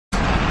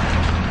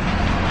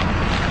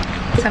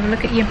Let's have a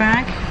look at your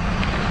bag.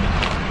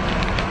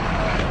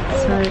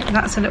 So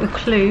that's a little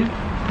clue.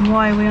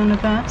 Why are we on the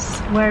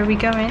bus? Where are we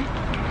going?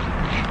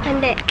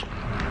 And it.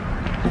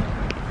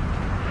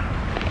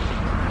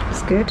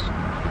 It's good.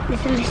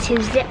 There's a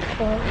little zip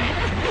for it.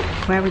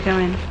 Where are we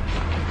going?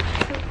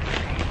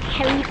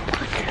 Harry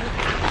Potter.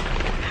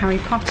 Harry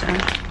Potter?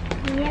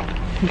 Yep.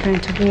 We're going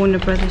to Warner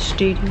Brothers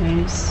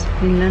Studios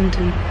in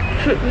London. I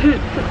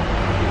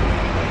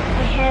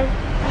have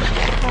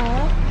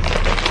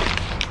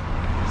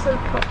some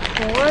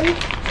popcorn.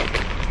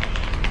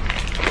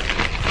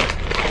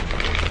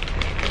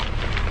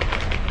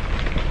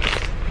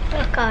 A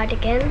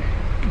cardigan.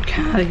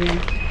 Cardigan.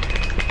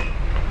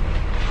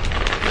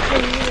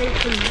 And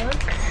some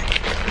mugs.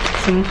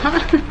 Some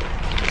what?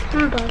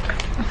 Some bugs. I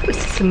thought it was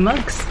some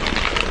mugs.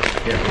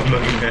 Yeah, put a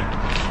mug in there.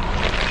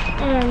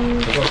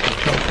 I've got some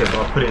chocolate, but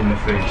I'll put it in the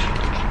fridge.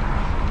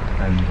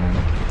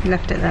 And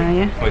Left it there,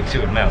 yeah? well, it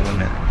would melt,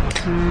 wouldn't it?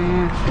 Oh,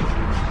 yeah.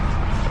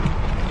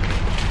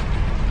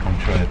 I'm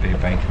trying to be a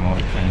bank from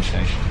the train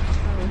station.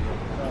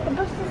 The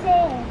bus is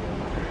here.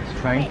 It's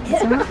train.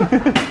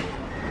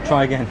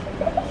 Try again.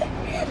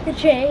 The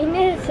train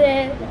is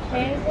here.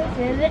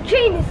 The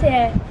train is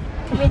here.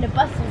 I mean the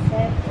bus is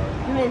here.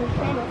 I mean the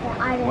train is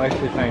here. Where's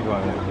the train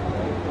driver?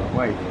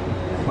 Wait.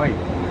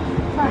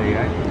 There you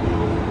go.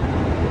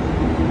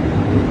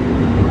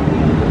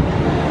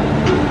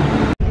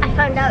 I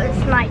found out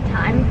it's night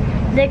time.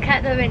 Look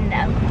at the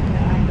window.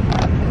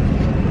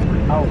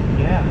 Oh,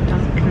 yeah.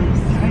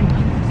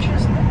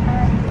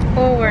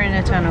 Or we're in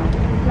a tunnel.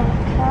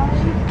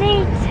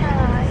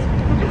 Daytime.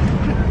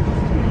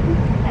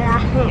 And I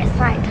think it's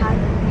night time.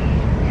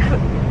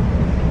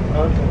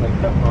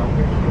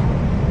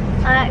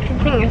 I actually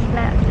think it's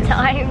nap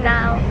time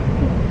now.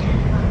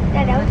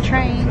 No,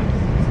 Train.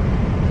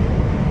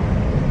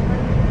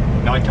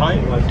 Night time?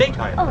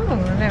 Daytime? Oh, there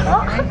we go.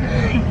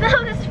 that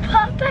was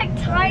perfect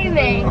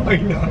timing. I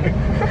know.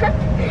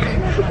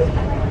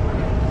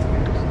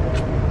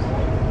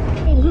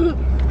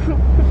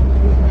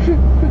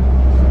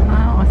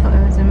 Wow, I thought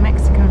it was a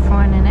Mexican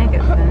frying an egg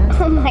at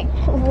first. Oh my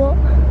god, what?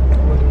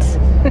 What's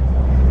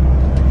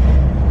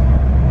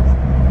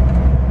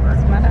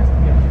the matter?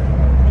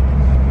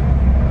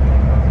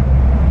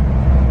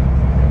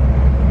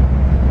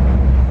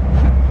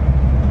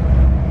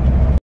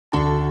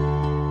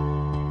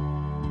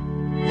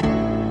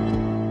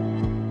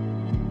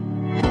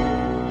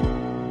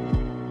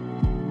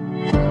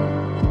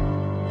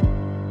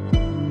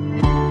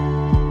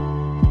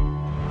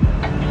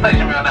 Ladies and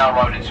gentlemen, we are now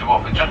arrived into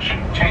Watford Junction.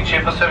 Change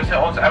here for service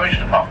on to Aimie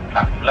depart from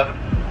platform 11.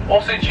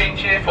 Also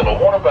change here for the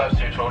Warner Brothers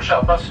Studio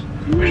shuttle bus,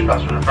 which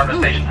bus from the front of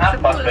the station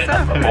and bus bay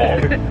number 4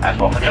 at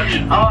Watford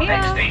Junction, our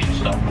next station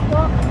stop.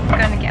 We're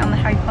going to get on the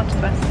Harry Potter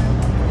bus.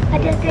 I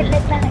just didn't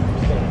look back.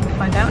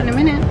 Find out in a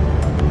minute.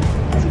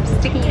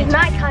 Sticky. It's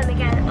night time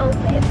again. Oh,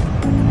 babe.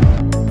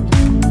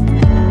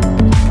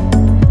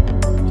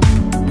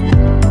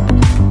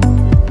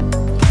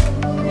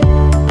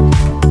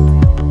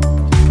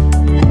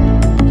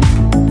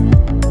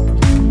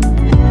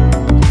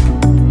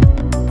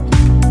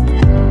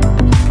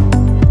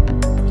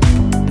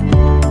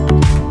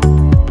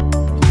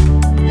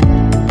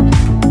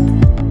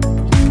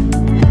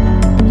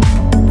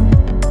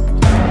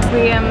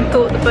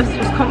 Thought the bus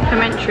was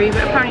complimentary,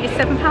 but apparently it's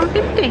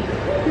 £7.50,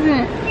 isn't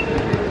it?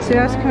 So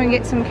let's come and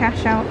get some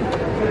cash out.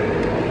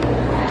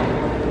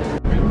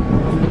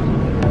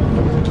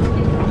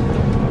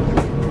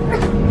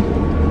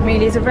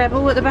 Amelia's a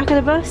rebel at the back of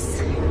the bus.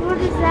 What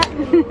does that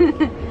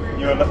mean?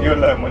 You'll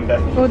learn one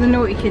day. All the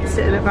naughty kids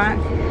sit at the back.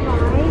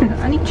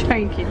 Why? Only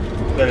joking.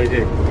 No, they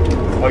do.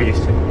 I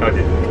used to. I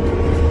did.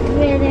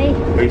 Really?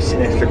 We used to sit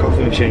next to the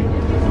coffee machine.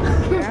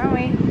 Where are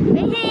we?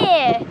 We're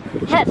here.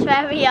 That's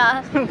where we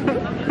are.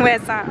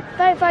 Where's that?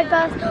 Butterfly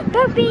bus.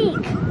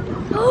 Buckbeak.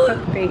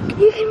 Buckbeak.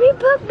 You can read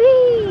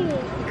Buckbeak.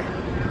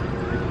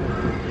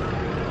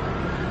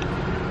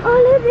 Oh,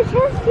 look, the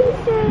chess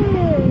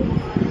pieces.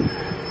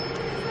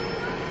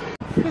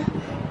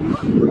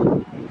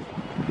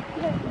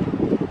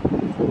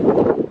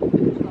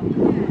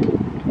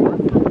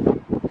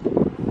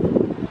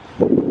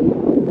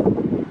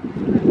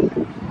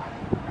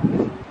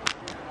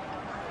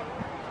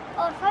 Oh,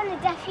 I found the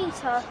Death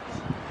Eater.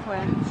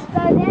 Where? So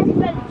there's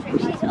Bellatrix,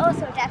 she's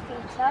also a Death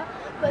Eater,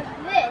 but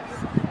this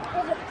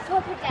is a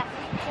proper Death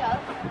Eater.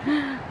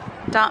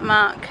 Dark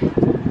Mark.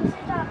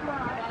 What's that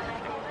mark?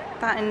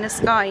 That in the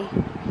sky.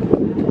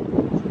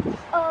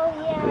 Oh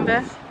yeah.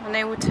 Remember? When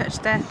they all touch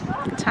their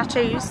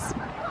tattoos.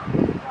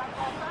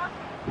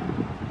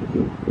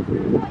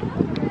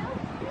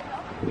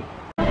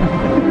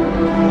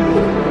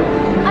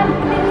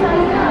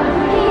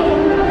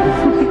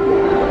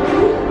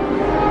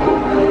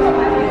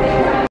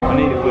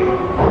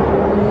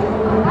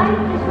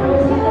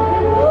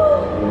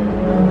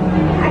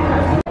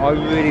 I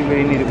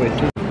really need a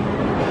whistle.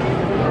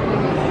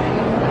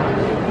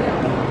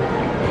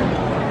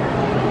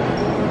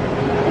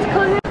 It's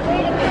coming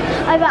really good.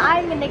 I bet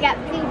I'm gonna get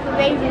blue for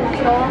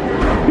Ravenclaw.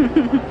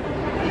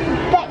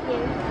 Bet you.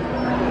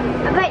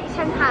 I bet you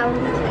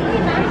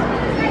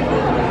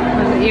 £10.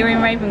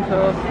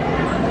 Ravenclaw?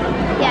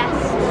 Yes.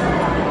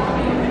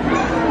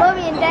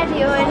 Mummy and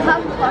Daddy are in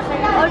Hufflepuff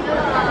and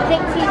Oliver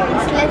thinks he's in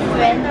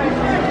Slytherin.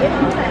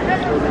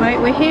 Right,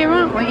 we're here,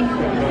 aren't we?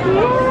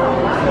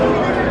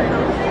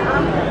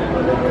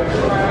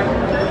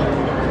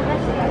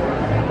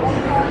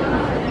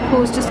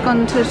 Paul's just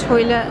gone to the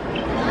toilet.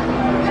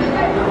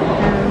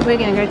 We're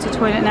going to go to the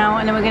toilet now,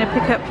 and then we're going to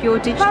pick up your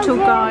digital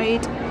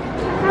guide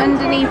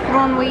underneath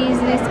Ron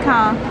Weasley's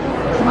car.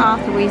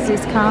 Arthur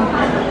Weasley's car.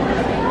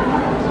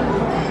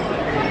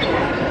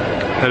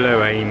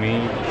 Hello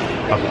Aimie,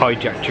 I've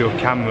hijacked your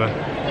camera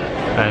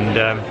and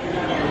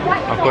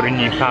I've got a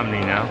new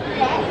family now.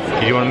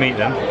 Do you want to meet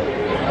them?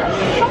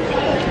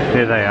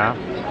 Here they are.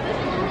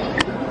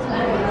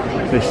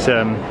 This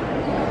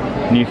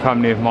new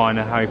family of mine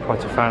are Harry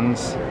Potter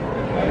fans.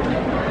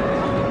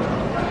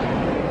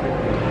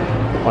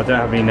 I don't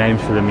have any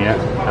names for them yet,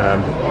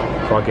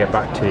 so I'll get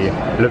back to you.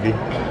 Love you.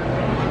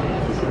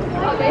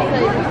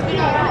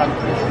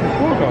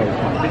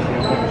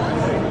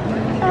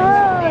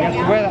 You have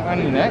to wear that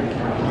around your neck,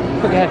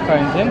 put your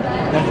headphones in,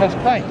 then press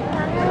play.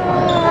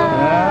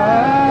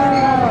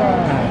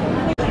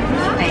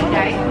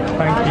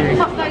 Thank you.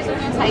 Pop those on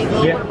your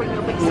table. Yeah. Bring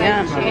your big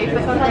yeah.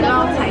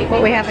 What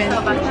are we having?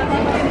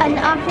 An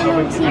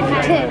afternoon tea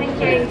for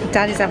two.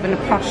 Daddy's having a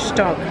posh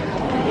dog.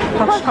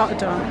 Posh hot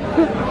dog.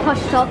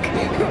 Posh dog.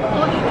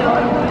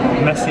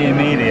 Messy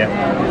Amelia.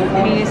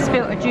 You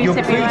spilt a juice Your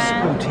everywhere.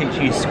 preschool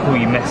teacher used to call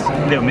you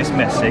Little Miss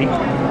Messy.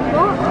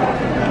 What?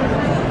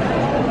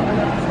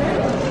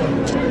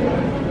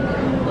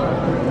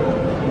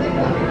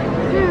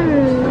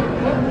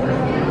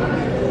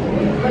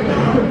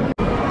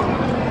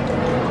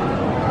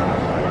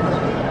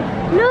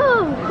 No!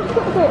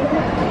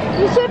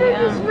 You should have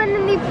just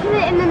randomly put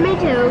it in the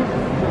middle.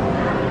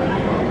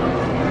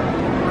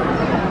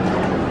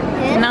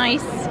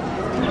 Nice.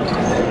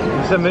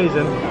 It's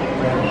amazing.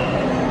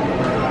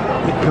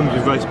 It comes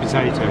with roast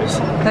potatoes.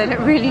 They look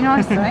really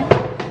nice though.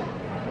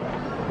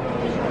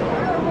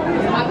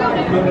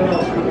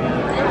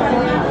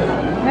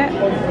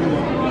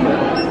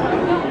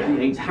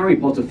 Eight Harry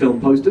Potter film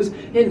posters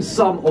in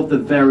some of the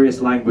various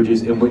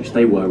languages in which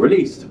they were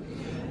released.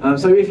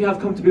 So if you have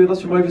come to be with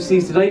us from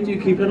overseas today, do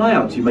keep an eye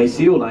out. You may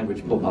see your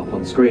language pop up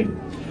on screen.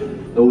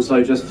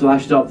 Also just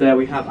flashed up there,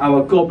 we have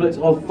our Goblet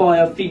of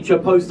Fire feature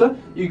poster.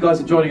 You guys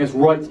are joining us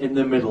right in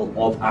the middle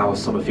of our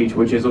summer feature,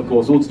 which is of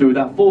course all to do with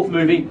that fourth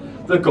movie,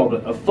 The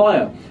Goblet of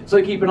Fire.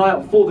 So keep an eye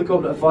out for the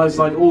Goblet of Fire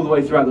slide all the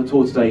way throughout the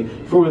tour today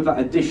for all of that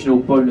additional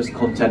bonus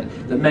content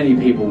that many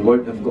people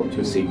won't have got to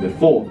have seen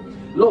before.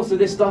 Lots of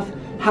this stuff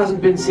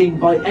hasn't been seen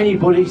by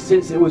anybody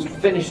since it was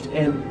finished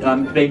in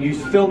being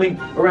used filming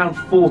around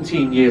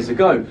 14 years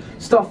ago.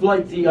 Stuff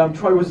like the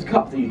Triwizard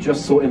Cup that you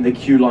just saw in the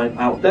queue line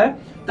out there.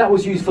 That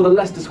was used for the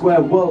Leicester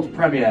Square world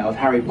premiere of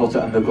Harry Potter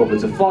and the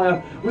Goblet of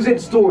Fire. It was in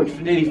storage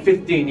for nearly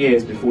 15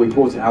 years before we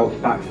brought it out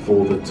back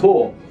for the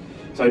tour.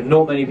 So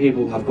not many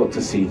people have got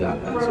to see that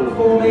at all.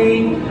 For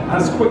me,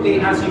 as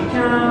quickly as you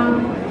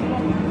can.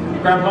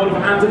 Grab hold of a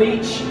hand of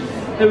each.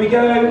 There we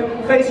go.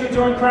 Face your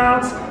joint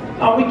crowds.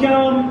 Up we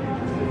come.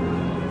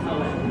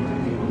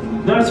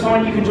 No, it's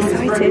fine, you can join this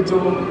very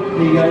door.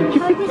 There you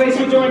go. Face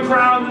your joint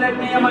crowd, let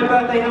me and my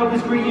birthday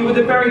helpers greet you with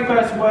the very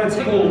first words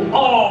of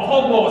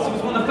Hogwarts. It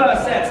was one of the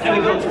first sets ever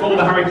built for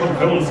the Harry Potter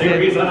film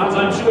series, and as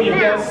I'm sure you've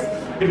guessed,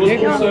 it was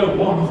also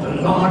one of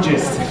the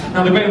largest.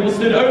 Now the Great Hall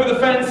stood over the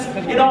fence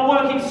in our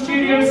working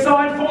studio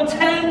side for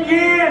 10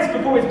 years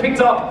before it's picked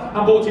up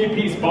and brought to you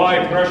piece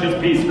by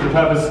precious piece for the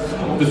purpose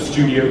of the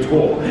studio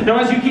tour. Now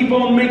as you keep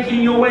on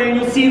making your way,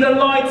 you'll see the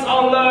lights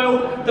are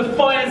low, the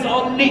fires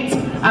are lit,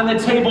 and the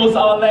tables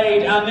are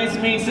laid, and this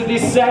means that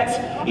this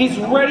set is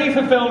ready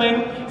for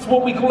filming. It's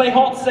what we call a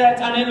hot set,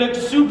 and it looks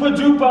super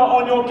duper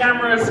on your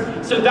cameras.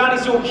 So that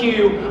is your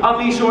cue.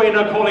 Unleash your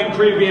inner Colin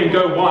Creevy and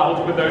go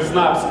wild with those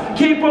snaps.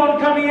 Keep on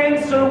coming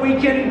in so we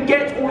can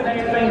get all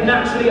everything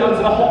naturally under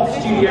the hot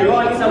studio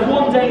lights, and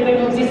one day they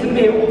will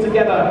disappear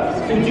altogether.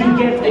 So do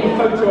get a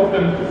photo of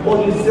them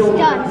on your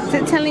silver. Is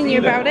it telling you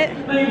about it?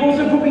 Now you've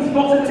also probably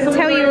spotted Does it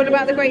tell you all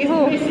about the Great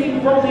Hall?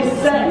 missing from this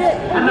set,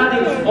 and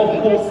that is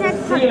of course the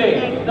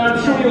ceiling. Now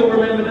I'm sure you'll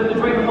remember that the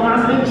Great Hall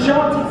has an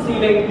enchanted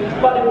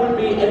ceiling, but it would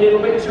be a little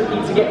bit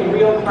tricky to get the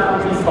real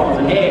clouds and stars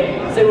in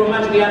here, so they were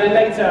magically added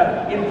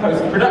later in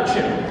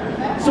post-production.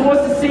 So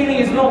whilst the ceiling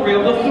is not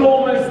real, the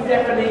floor most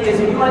definitely is.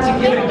 If you'd like to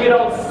give it a good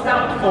old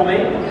stamp for me,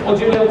 or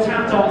do a little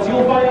tap dance,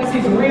 you'll find this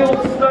is real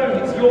stone,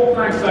 it's your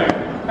flagstone,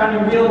 found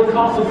in real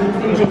castles and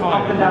cathedrals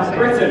up and down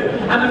Britain.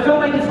 And the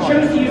filmmakers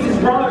chose to use this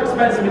rather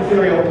expensive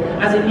material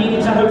as it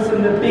needed to host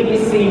some of the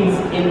biggest scenes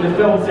in the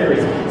film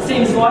series.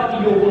 Scenes like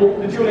the York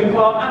Walk, the Dueling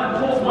Club, and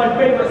of course my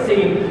favourite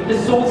scene, the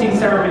sorting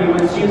ceremony,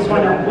 where students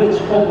find out which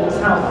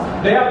Hogwarts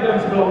house they are going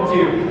to belong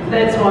to for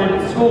their time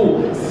at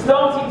school.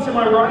 Starting to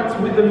my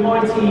right with the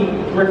mighty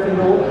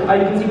Gryffindor,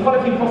 you can see quite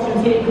a few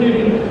costumes here,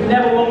 including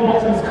Neville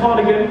Longbottom's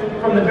cardigan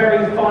from the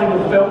very final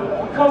film.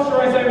 Cast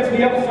your eyes over to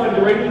the other side of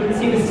the ring, you can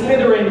see the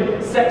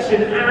Slytherin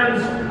section and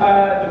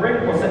the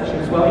Ravenclaw section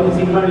as well. You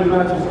can see Moni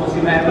Myrtle's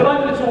costume there. But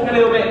I'm going to talk a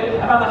little bit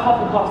about about the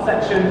Hufflepuff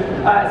section,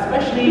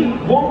 especially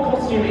one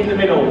costume in the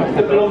middle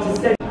that belongs to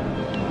Steady.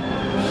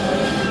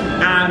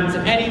 And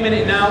any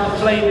minute now, the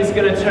flame is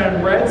going to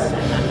turn red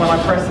when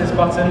I press this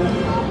button.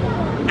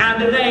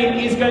 And the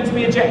name is going to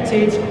be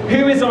ejected.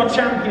 Who is our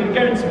champion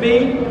going to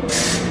be?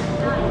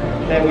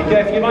 There we go.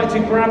 If you'd like to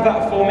grab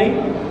that for me,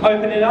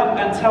 open it up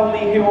and tell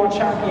me who our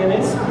champion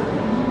is.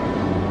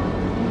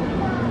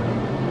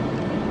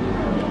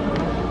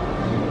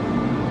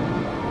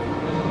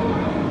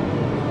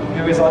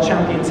 Who is our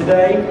champion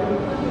today?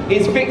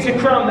 It's Victor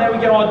Crumb. There we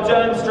go, our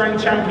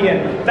Durmstrang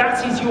champion.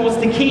 That is yours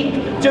to keep.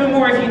 Don't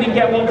worry if you didn't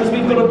get one, because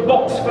we've got a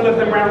box full of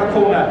them around the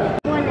corner.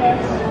 One is.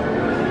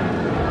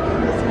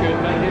 That's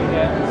good, mate.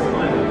 Yeah.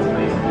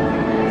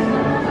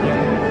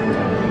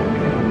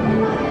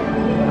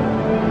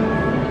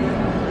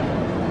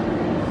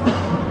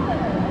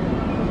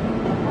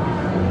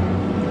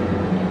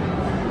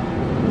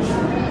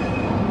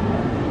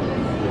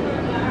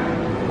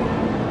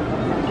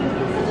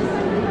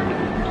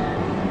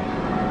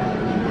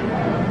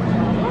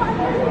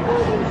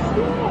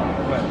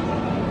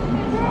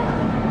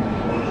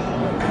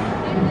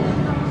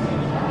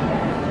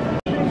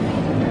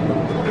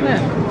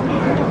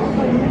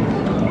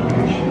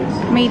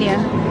 Media.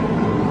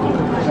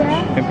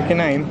 Yeah. Can pick a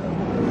name?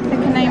 Pick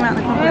a name out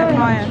the complete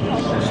fire.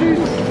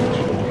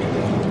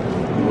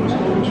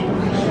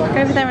 Go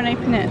over there and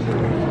open it.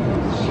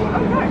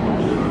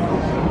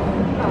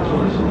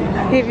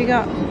 Who have you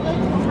got?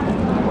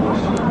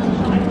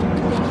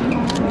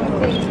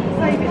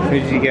 Who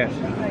did you get?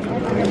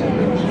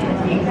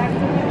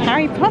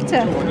 Harry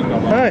Potter.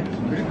 Oh,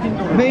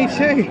 me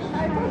too.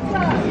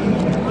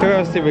 Who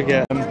else did we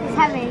get?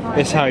 Harry.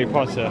 It's Harry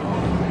Potter.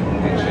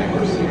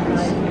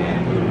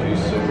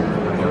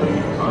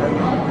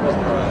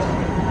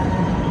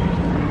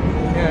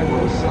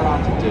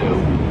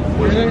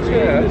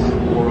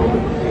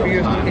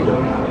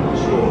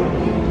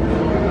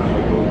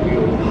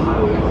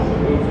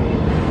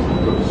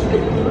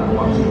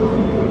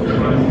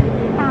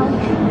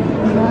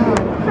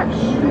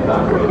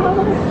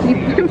 You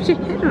bumped your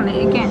head on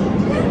it again.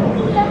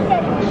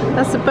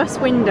 That's a bus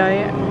window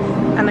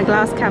and a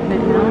glass cabinet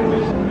now.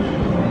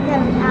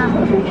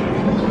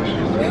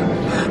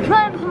 I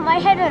try and put my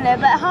head on it,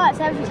 but it hurts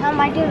every time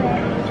I do it.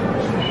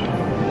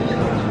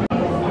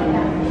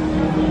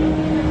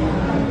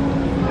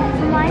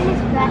 So mine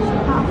is best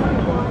apart from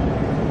one.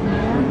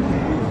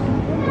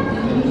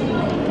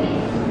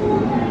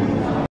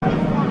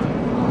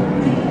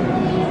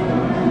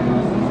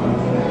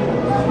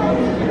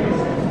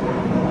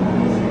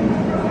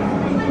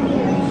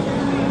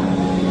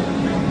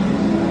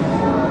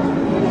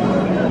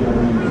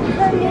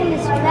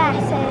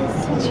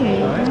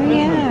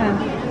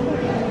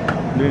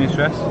 Luna's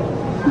dress?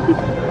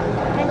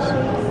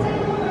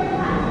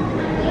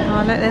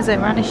 Oh look, there's a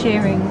radish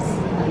earrings.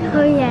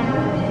 Oh yeah.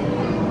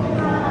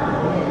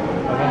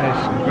 And then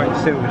there's great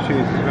silver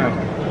shoes as well.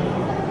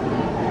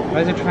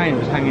 Where's the train that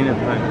was hanging up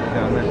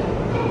down there?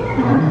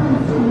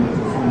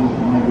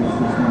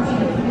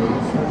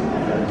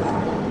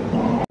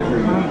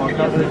 Oh my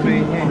god, there's me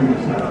here.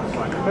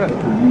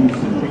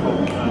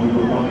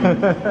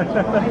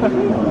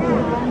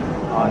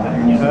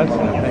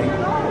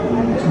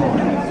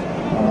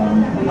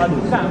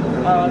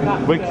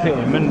 Week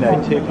City, Monday,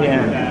 2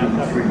 PM.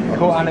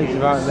 Call Alex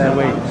about their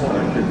week.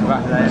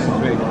 About their next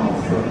week.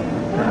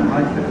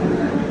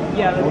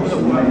 Yeah,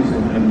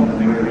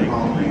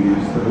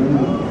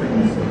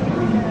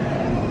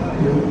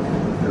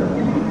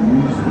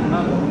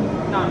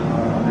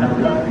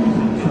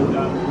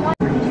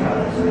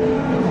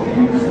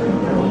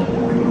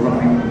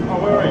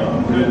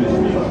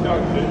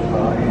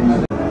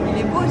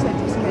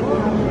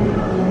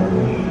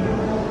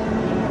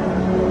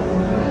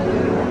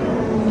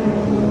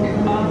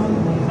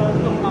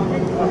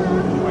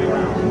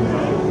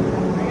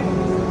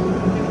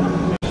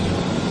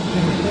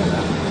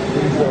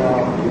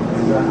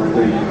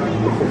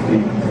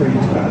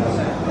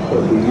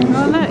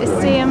 Oh look, it's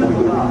the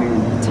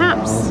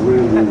taps.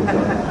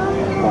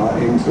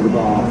 Into the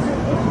bath.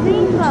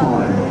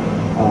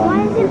 Why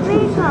is it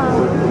Rico?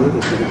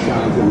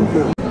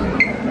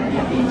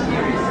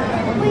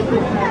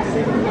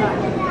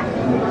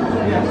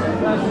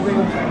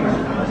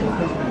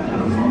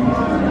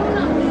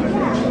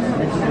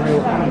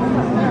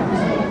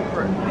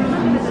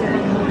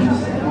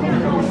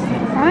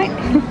 Right?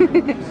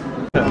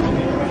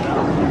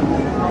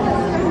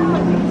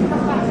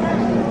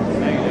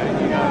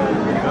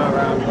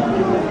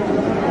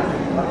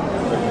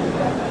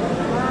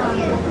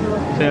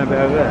 See a bit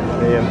over there,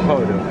 the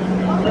corridor.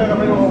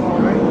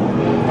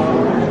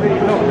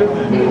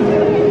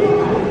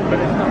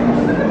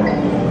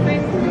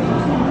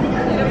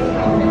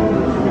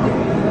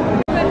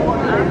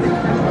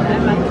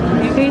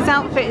 Whose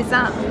outfit is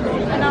that?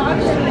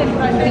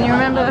 Can you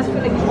remember?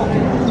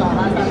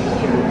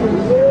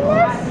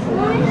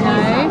 No.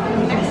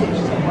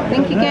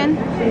 Think again.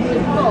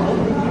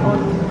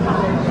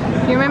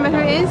 Do you remember who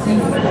it is?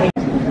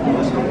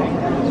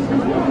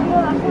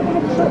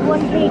 Put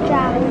one page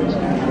out.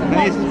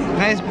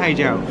 There's a page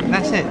out.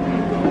 That's it.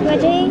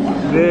 Ready?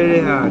 Really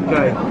hard,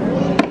 go.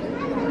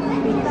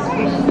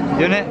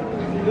 Doing it?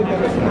 You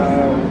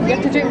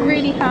have to do it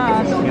really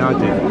hard. Yeah, I'll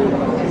do it.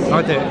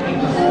 I'll do it.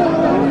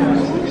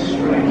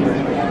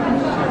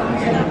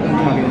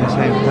 Can't get in the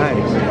same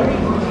place.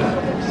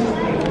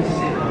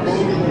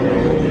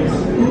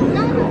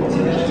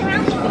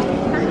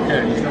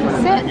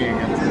 Sit.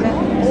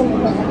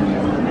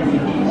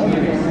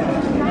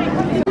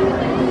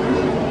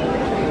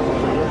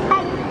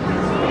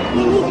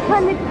 You need to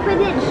find the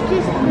Quidditch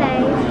display.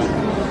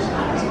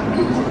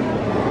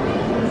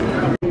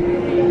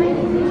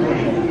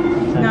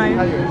 No.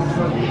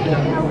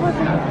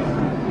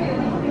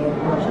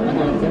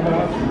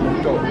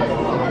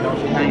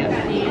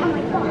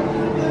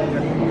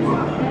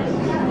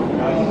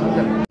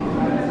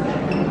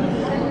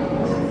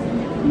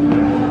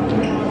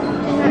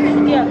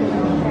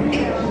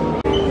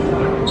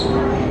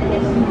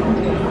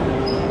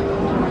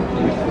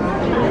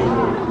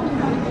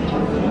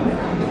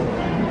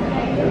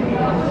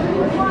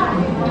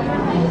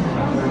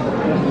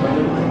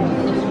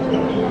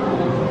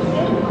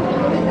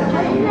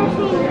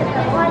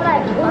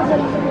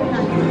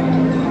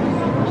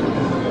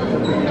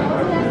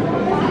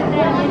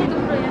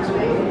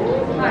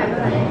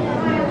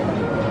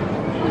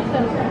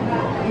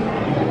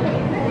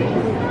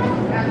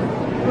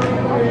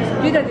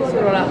 Guidati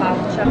solo la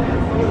faccia.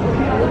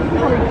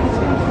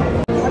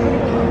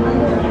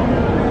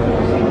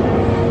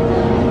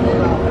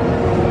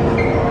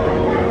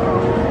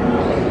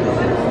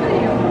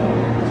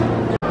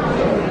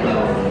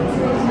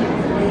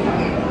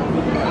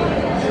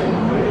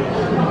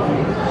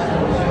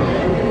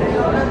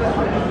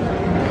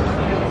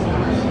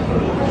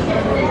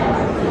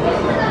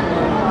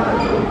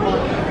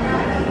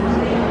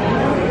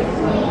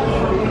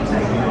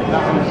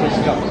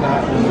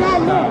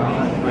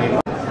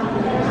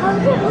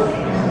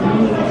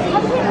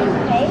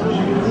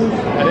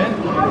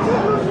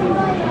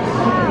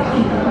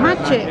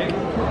 Magic.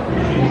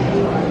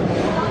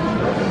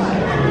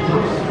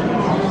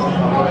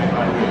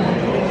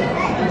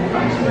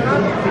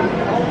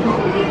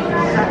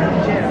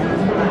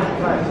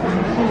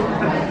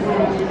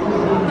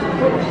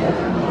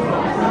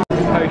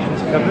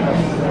 Potions covered.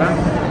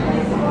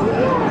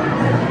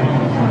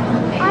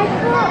 I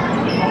thought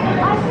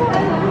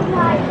it was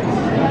like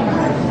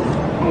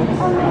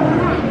on the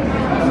map.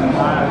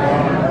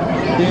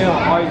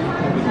 Yeah, I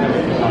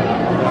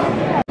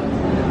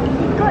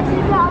Got to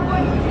where I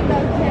wanted to go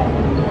to.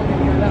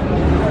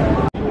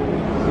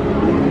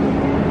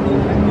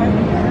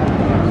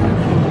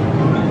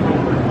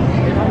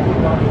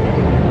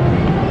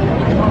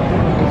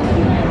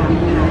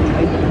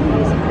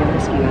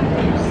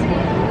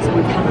 So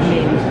we've come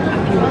in a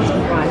few months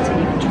prior to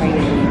even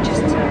training,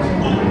 just to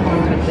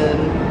bond with them,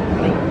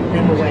 make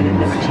them aware that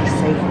they're actually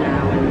safe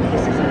now, and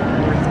this is a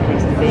nice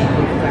place to be.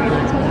 Very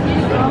nice place.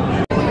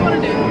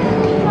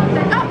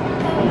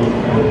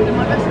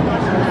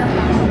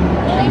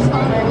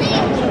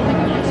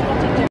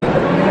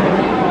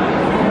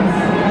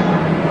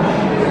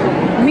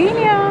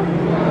 Amelia.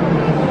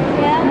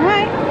 Yeah.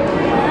 Right.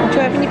 Do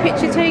you have any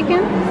picture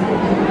taken?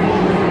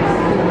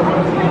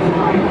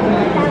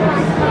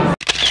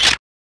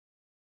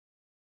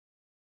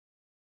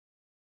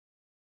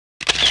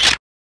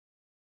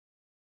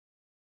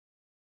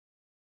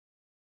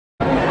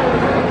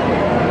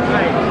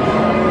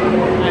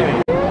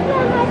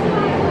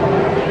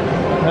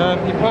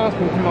 your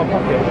passport's in my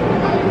pocket.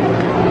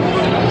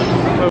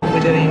 What we're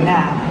doing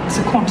now, it's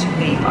a quantum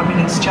leap. I mean,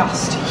 it's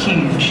just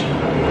huge.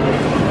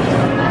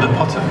 The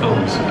Potter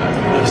films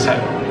have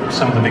set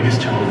some of the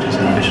biggest challenges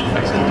in the visual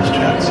effects industry,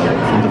 I'd say,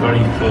 from the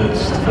very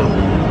first film.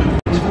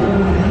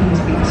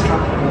 To be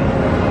instructed.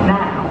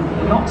 Now,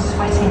 you're not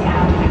sweating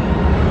how to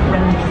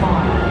render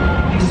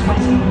fire. You're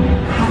sweating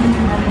how to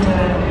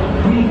render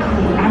really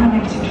cool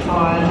animated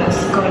fire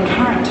that's got a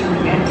character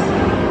in it.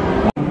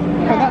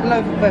 Oh, that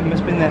loaf of bread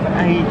must have been there for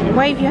ages.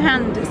 Wave your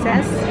hand, it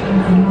says.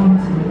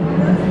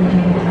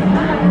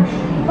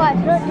 But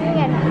it's not doing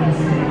anything.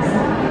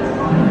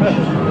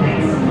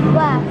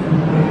 Where?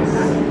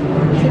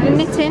 To the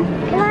knitting.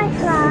 Can I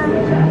try?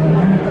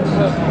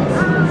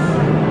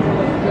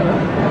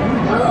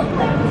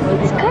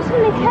 It's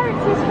cutting the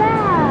carrots as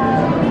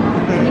well.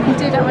 You can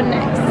do that one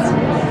next.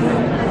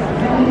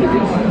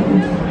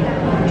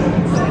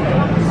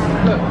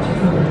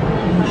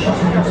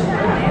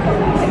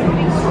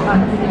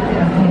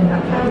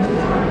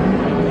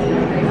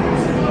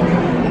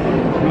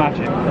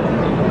 Magic.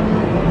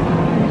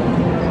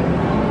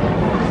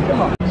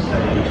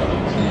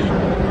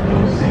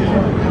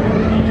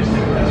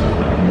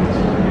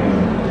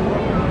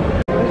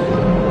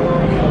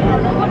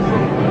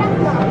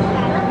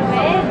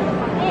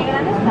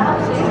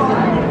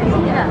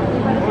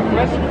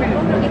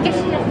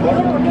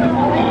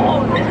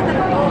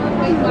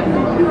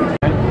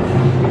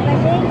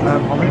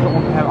 I've only got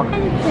one pair.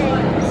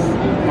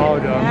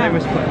 Hold on, they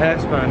must put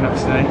hairspray on that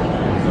today.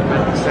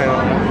 Stay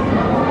like that.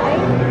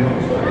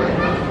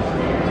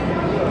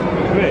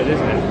 It's weird,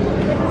 isn't it?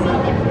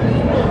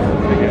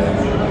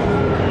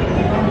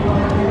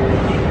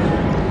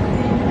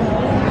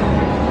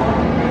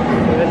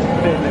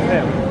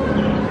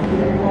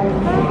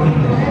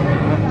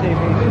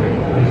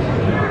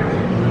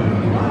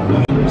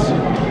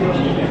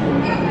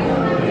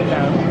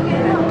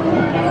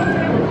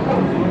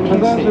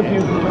 those of you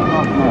who do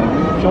not know,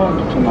 we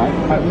joined tonight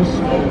by Miss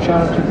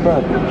Charity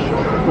Burbage,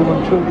 who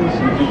until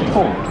recently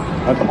taught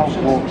at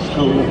Hogwarts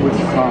School of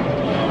Witchcraft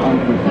and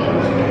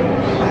Witchery.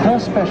 Her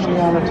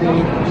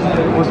speciality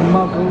was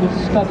Muggle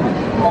study.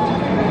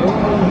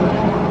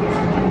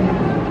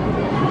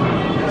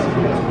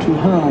 To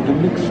her, the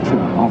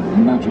mixture of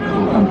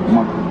magical and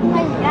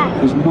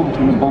Muggle is not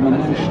an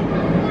abomination.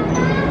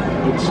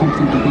 It's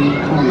something to be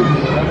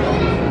encouraged.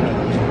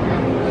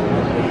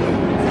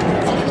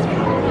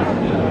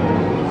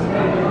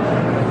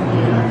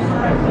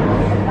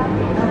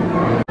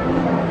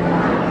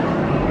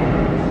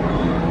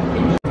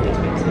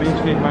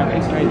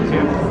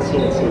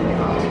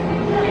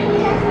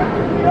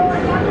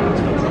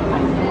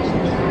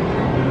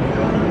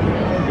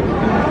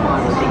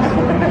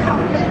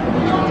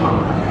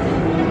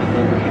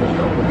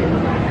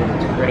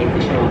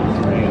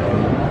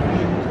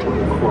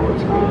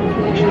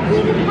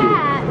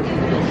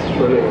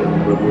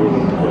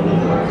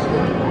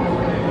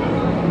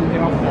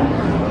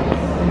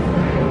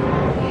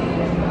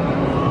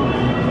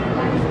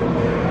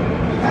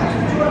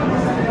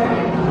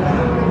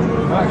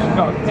 I've actually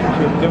got a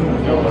picture of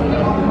Dumbledore on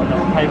the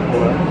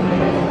paperwork.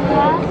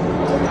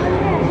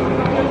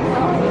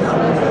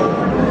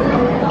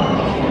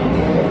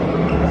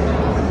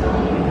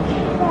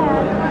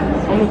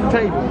 On the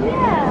table?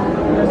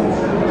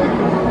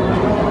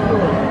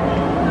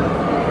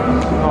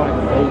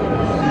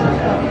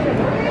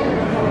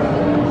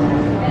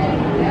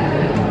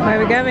 Where are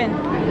we going?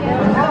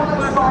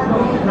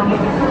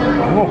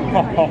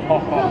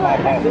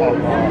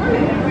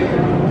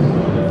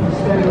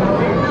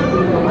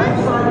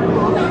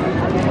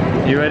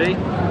 You ready?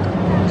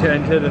 To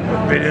enter the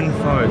Forbidden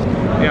Forest.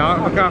 Yeah,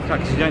 I'll go after that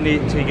because you don't need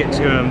it until you get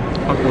to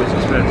Hogwarts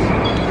Express.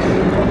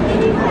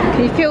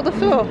 Can you feel the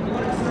floor?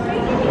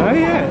 Oh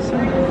yes.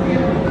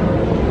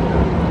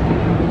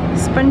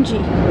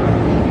 Spongy.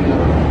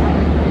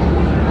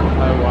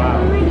 Oh wow.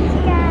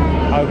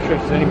 Oh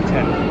Chris, only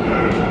pretend.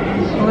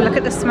 Oh, look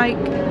at the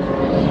smoke.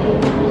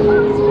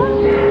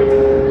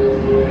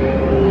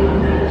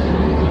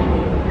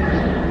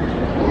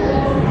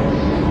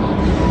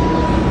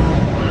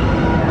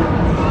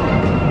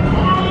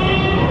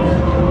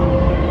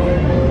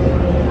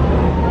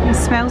 It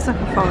smells like a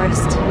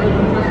forest.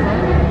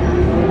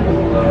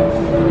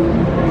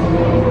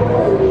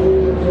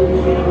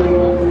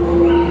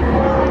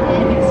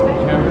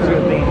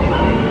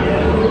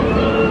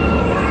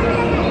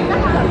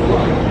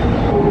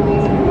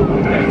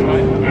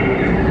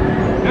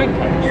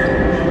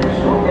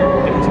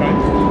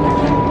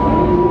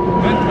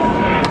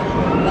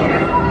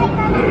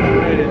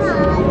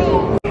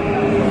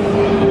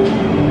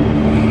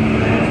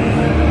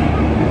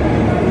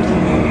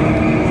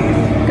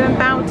 Go and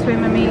bow to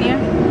him, Amelia.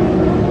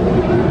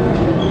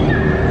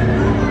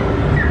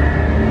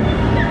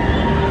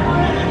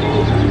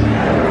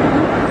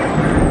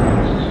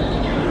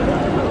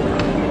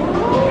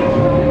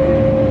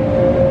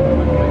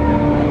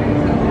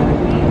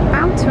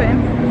 Bow to him.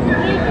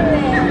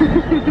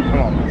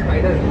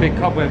 Big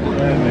cobweb.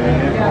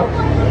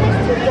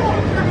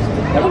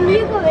 Can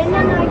you go in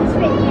and I just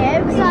fit here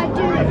because I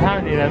do it.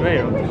 Apparently they're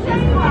real.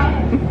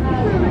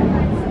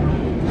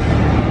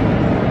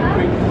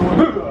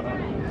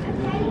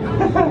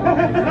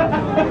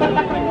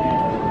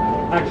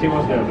 Actually, it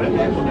was there a bit. No,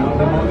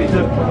 there might be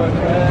some cobweb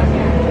there.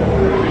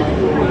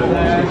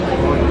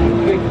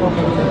 Big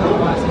cobweb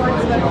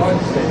there.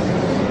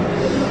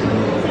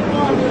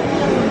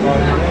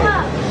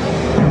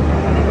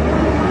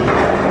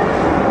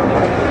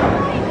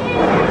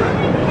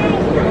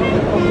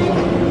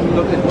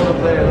 Look at one up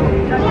there.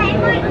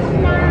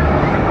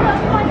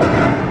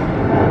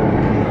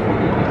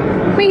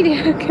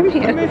 Amelia, come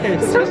here.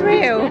 It's not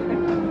real.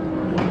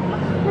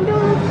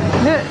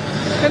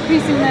 Look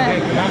who's in there.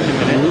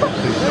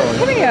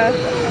 Come here.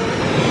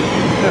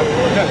 Look,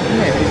 come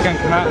here. He's going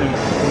to come out and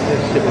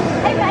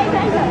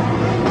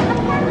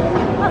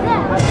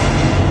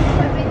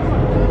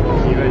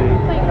you ready?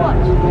 Wait,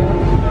 watch.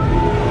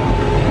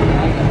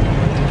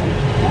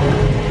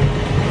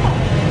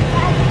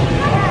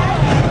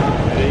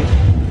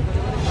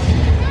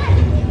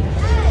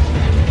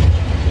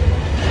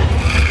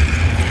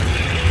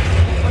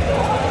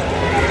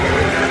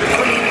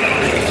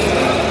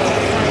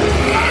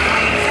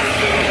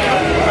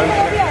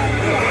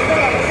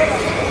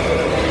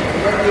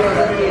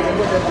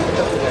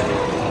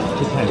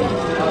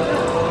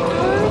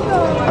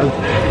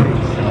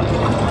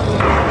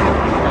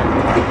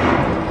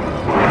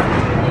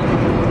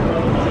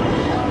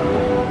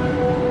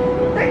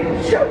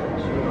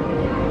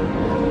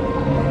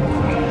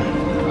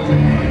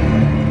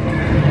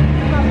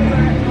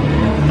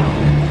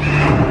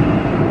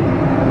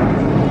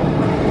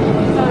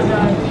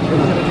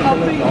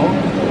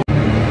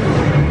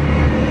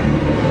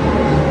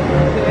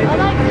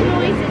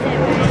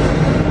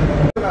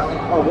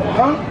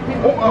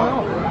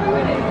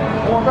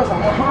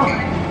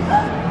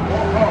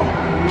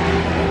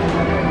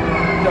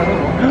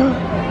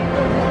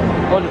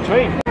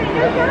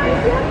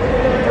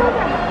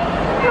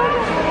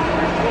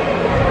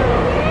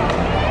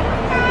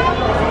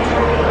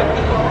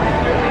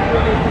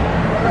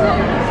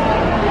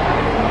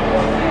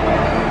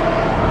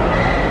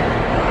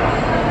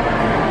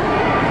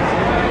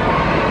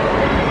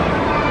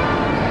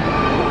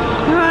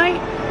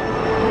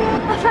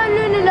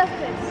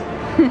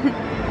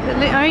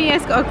 Oh yeah,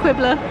 it's got a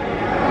quibbler.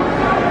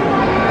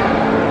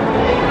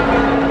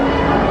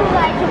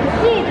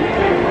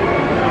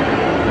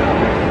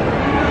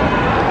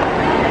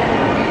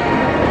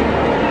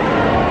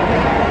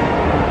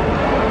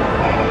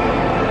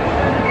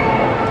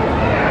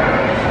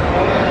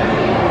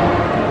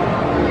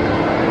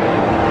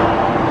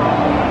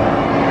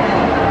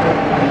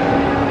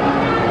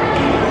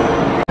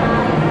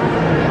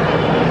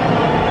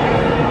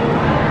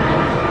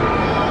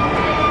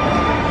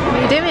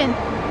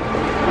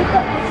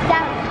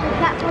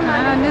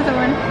 Another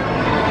one.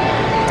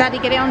 Daddy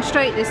get it on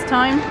straight this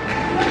time?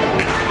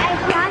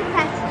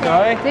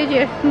 Sorry? Did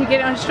you? You get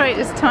it on straight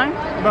this time?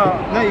 Well,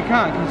 no you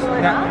can't because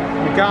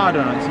the guard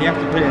on it, so you have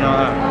to put it in like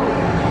that.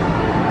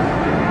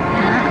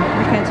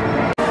 Wicked.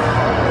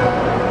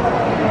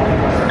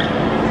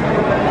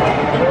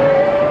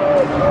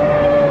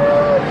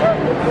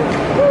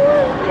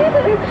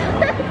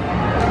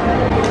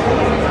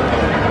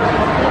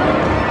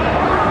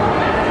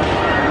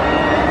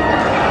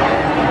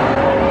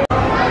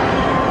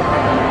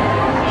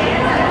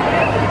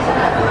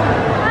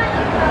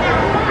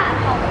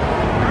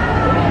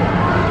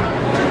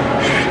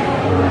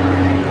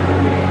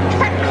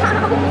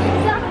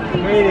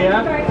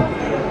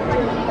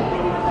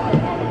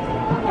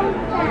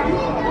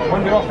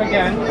 When you're off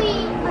again,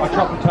 I'll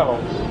chop the toe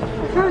off.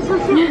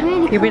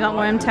 You'll be like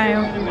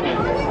Wormtail.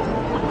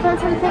 I found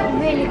something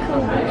really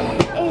cool.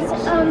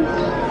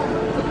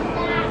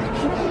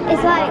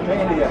 It's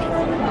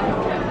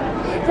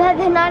like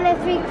the 9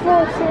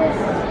 3/4.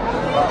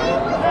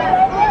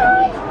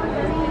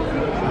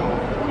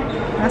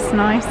 That's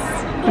nice.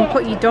 You can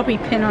put your Dobby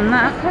pin on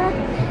that.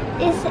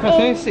 It's That's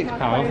only £6. I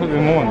thought it was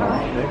more than that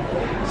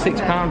actually.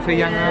 £6 for a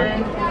young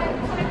lad.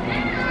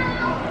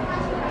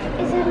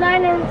 It's a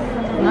 9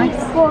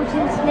 3/4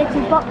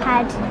 little bop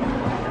head.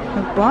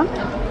 A what?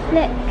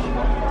 Look.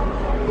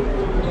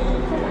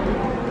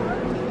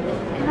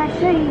 Can I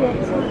show you it?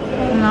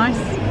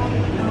 Nice.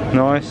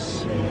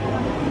 Nice.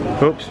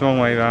 Oops, wrong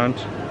way round.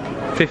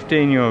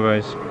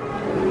 €15.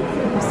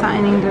 What's that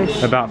in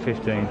English? About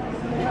 15.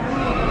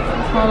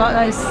 Oh, like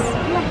those.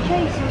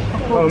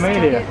 Oh,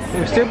 Amelia,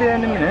 it'll still be there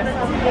in a minute.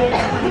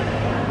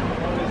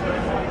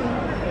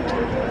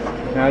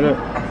 Now look.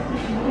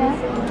 Yeah.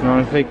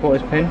 9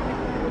 3/4 pin.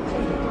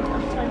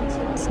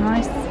 It's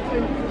nice.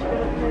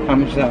 How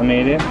much is that,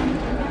 Amelia?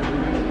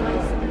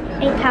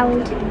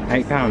 £8.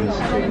 £8.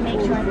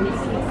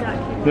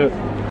 Look.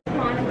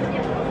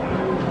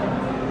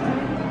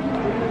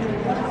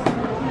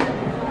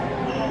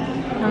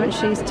 How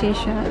much are these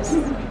t-shirts?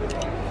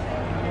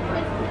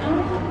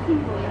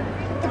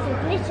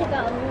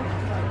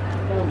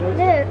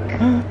 Look.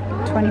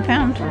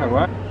 £20. Oh,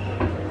 what?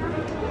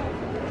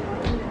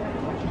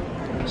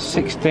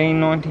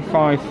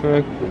 £16.95 for a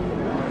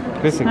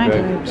glitter Snow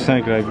globe. globe. Snow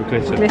globe with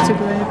glitter. Glitter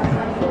globe.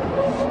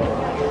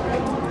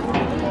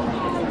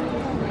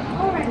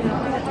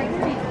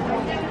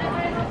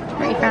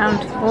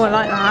 £20. Oh, I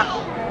like that.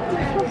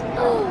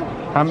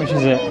 How much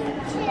is it?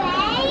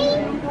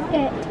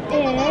 It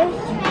is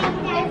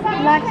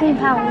 £19.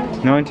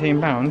 £19?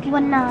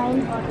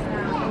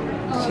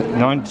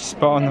 19.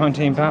 Spot on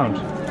 £19.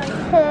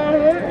 I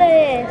want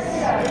this.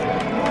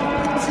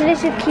 It's a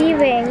little key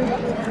ring.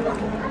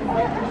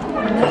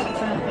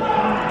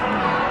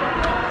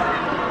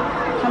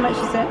 How much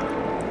is it?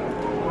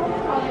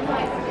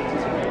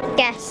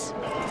 Guess.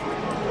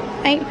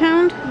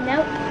 £8?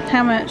 Nope.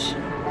 How much?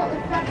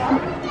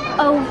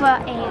 Over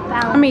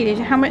 £8.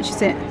 Amelia, how much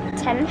is it?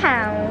 £10.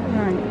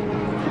 Right.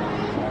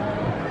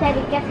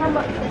 Daddy, guess how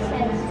much this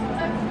is?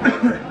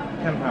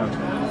 £10.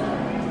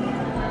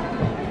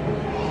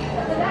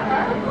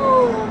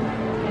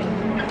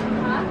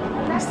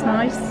 That's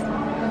nice.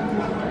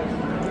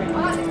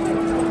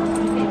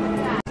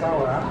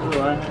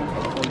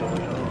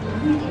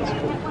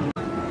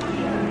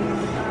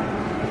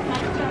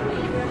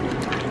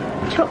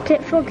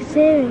 Chocolate frog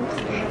earrings.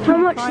 How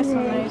much is it?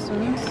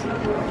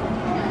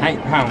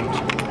 £8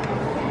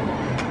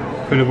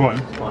 for the one.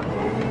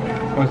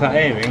 Was that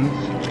earrings?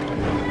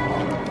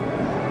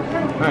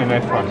 No, no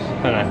price.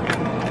 Don't know.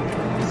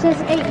 It says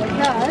 80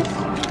 plus.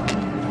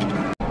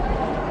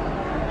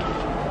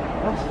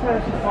 That's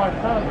 £35.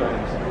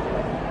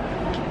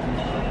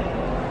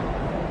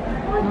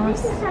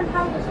 This is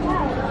 £10 as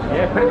well.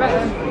 Yeah, put it back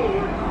then.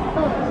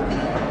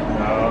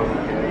 Oh.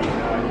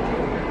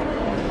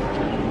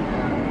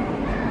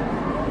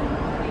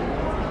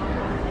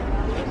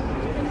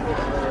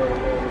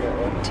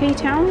 Tea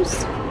towels?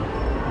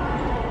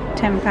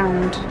 £10.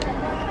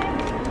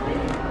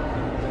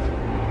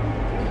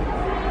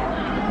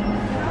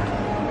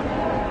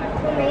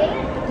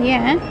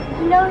 Yeah.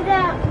 You know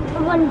that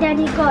one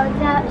Daddy got,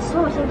 that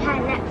sorting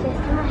hat necklace?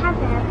 Can I have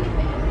it?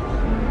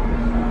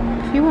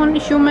 If you want,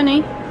 it's your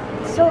money.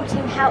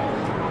 Sorting hat.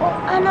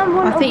 Oh, and I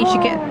want I think you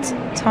should a get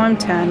Time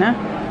Turner.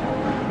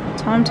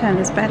 Time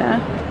Turner's better.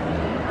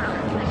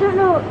 I don't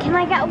know. Can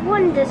I get a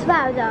wand as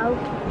well, though?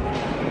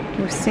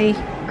 We'll see.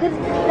 Because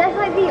that's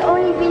like the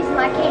only reason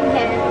I came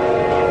here.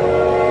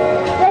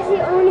 That's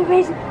the only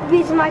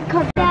reason I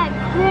come back.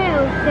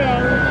 real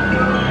thing.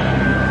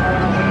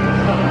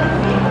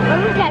 I'm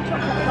gonna get a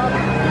chocolate bar.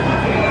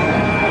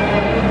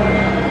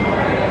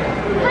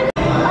 I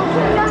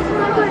think last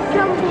time I got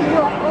jumble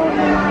rock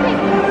over my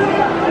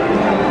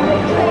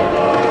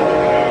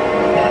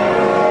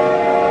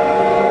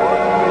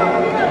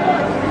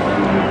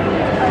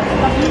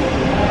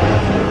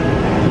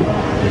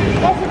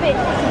that's a bit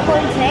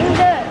disappointing,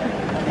 look.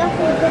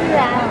 Nothing's in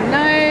there. Oh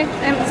no,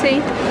 empty.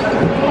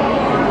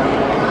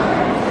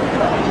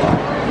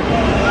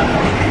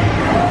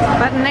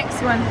 But the next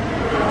one.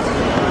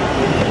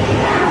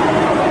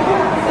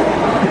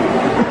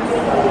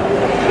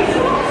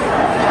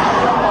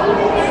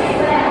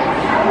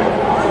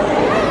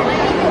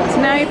 It's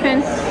now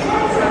open.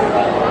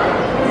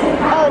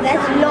 Oh,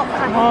 that's locked.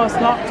 Oh, it's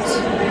locked.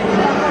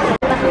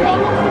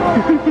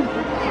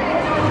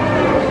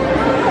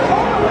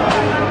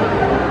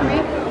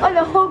 On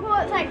the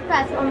Hogwarts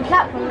Express on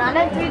platform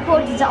 9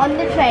 3/4 on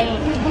the train.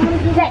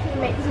 Let me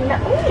make some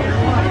locked.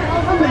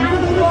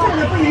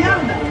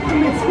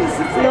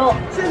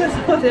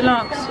 Is it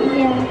locked?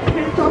 Yeah.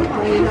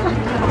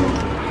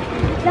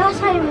 Last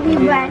time we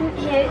went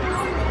here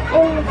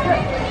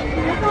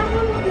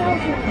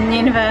In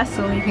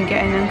Universal, you can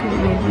get in and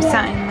couldn't we? We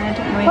sat in there,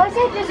 didn't we? was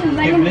it just a Yeah,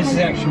 random? but this is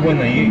actually one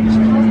they used.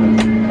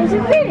 Is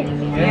it really?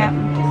 Yeah.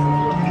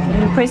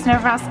 The Prisoner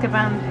of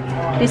Azkaban.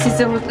 This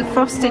is all the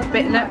frosted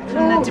bit, look,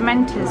 from the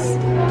Dementors.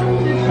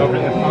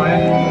 Covering the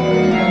fire.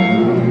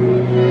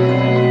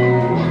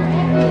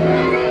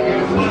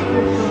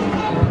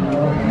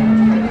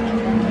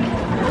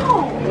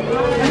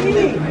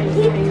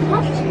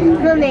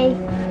 Mummy.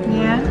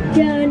 Yeah.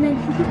 Jonah.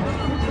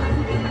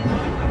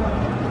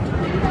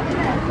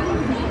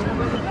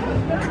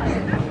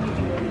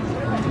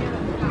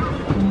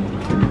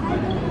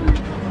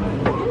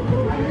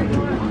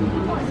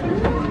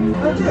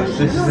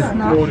 This is the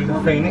Order of the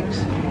Phoenix.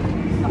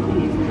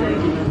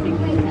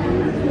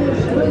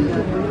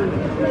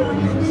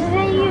 So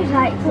they use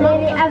like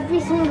nearly every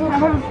single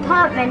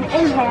compartment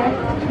in here.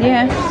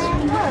 Yeah.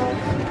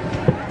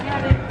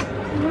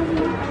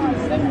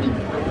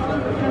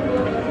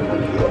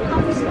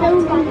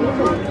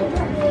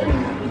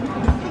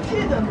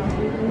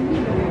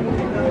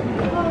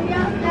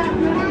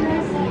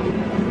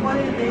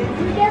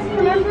 You guys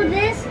remember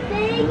this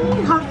thing?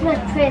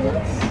 Half-Blood Prince.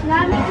 This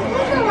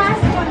was the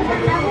last one.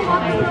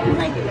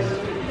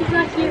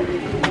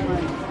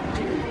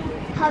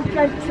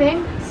 Half-Blood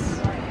Prince.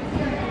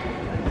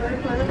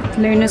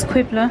 Luna's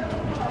Quibbler.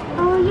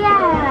 Oh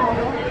yeah.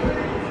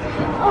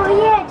 Oh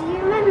yeah, do you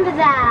remember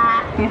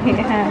that? Yeah.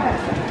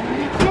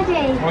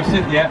 Daddy. What's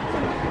it? Yeah.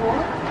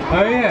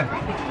 Oh yeah.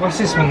 What's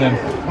this one then?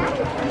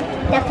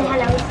 Deathly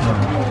Hallows.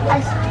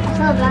 I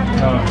saw that.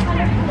 Oh.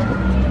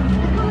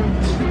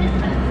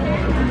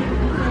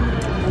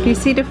 Can you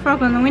see the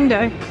frog on the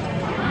window? I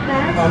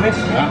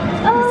missed that.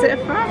 Is it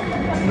a frog?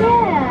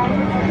 Yeah.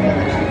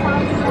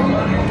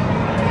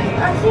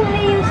 I think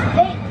they used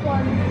fake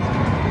ones.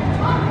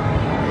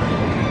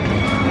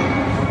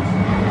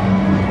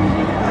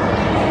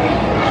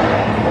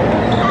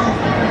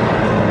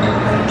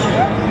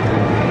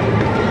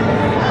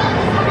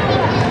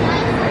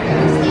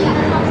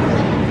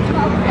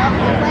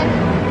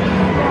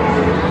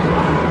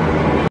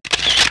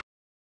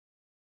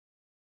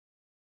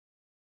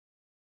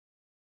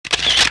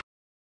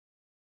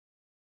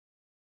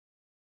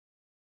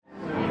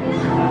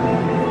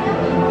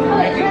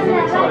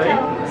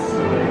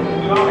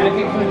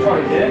 Anything from the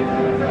trolley, dear?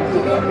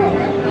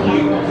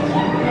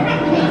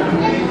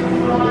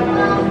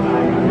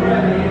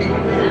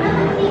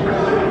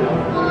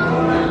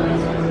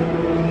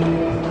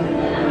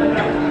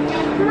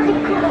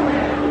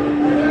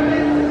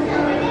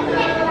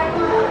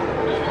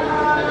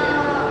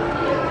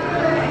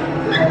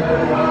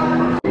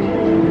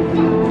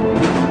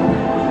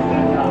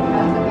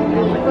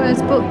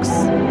 Where's books?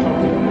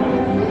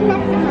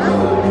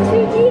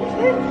 3D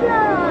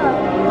printer.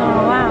 Oh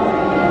wow.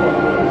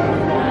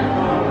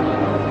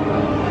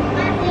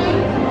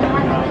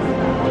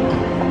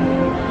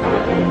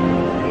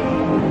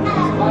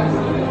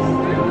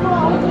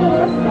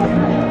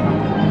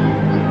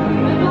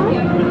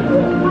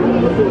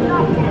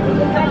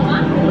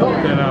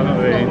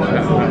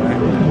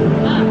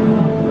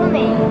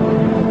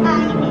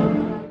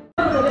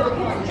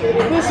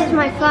 This is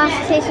my first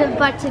taste of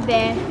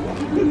butterbeer.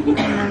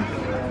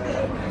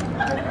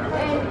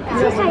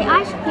 This is like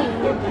ice cream.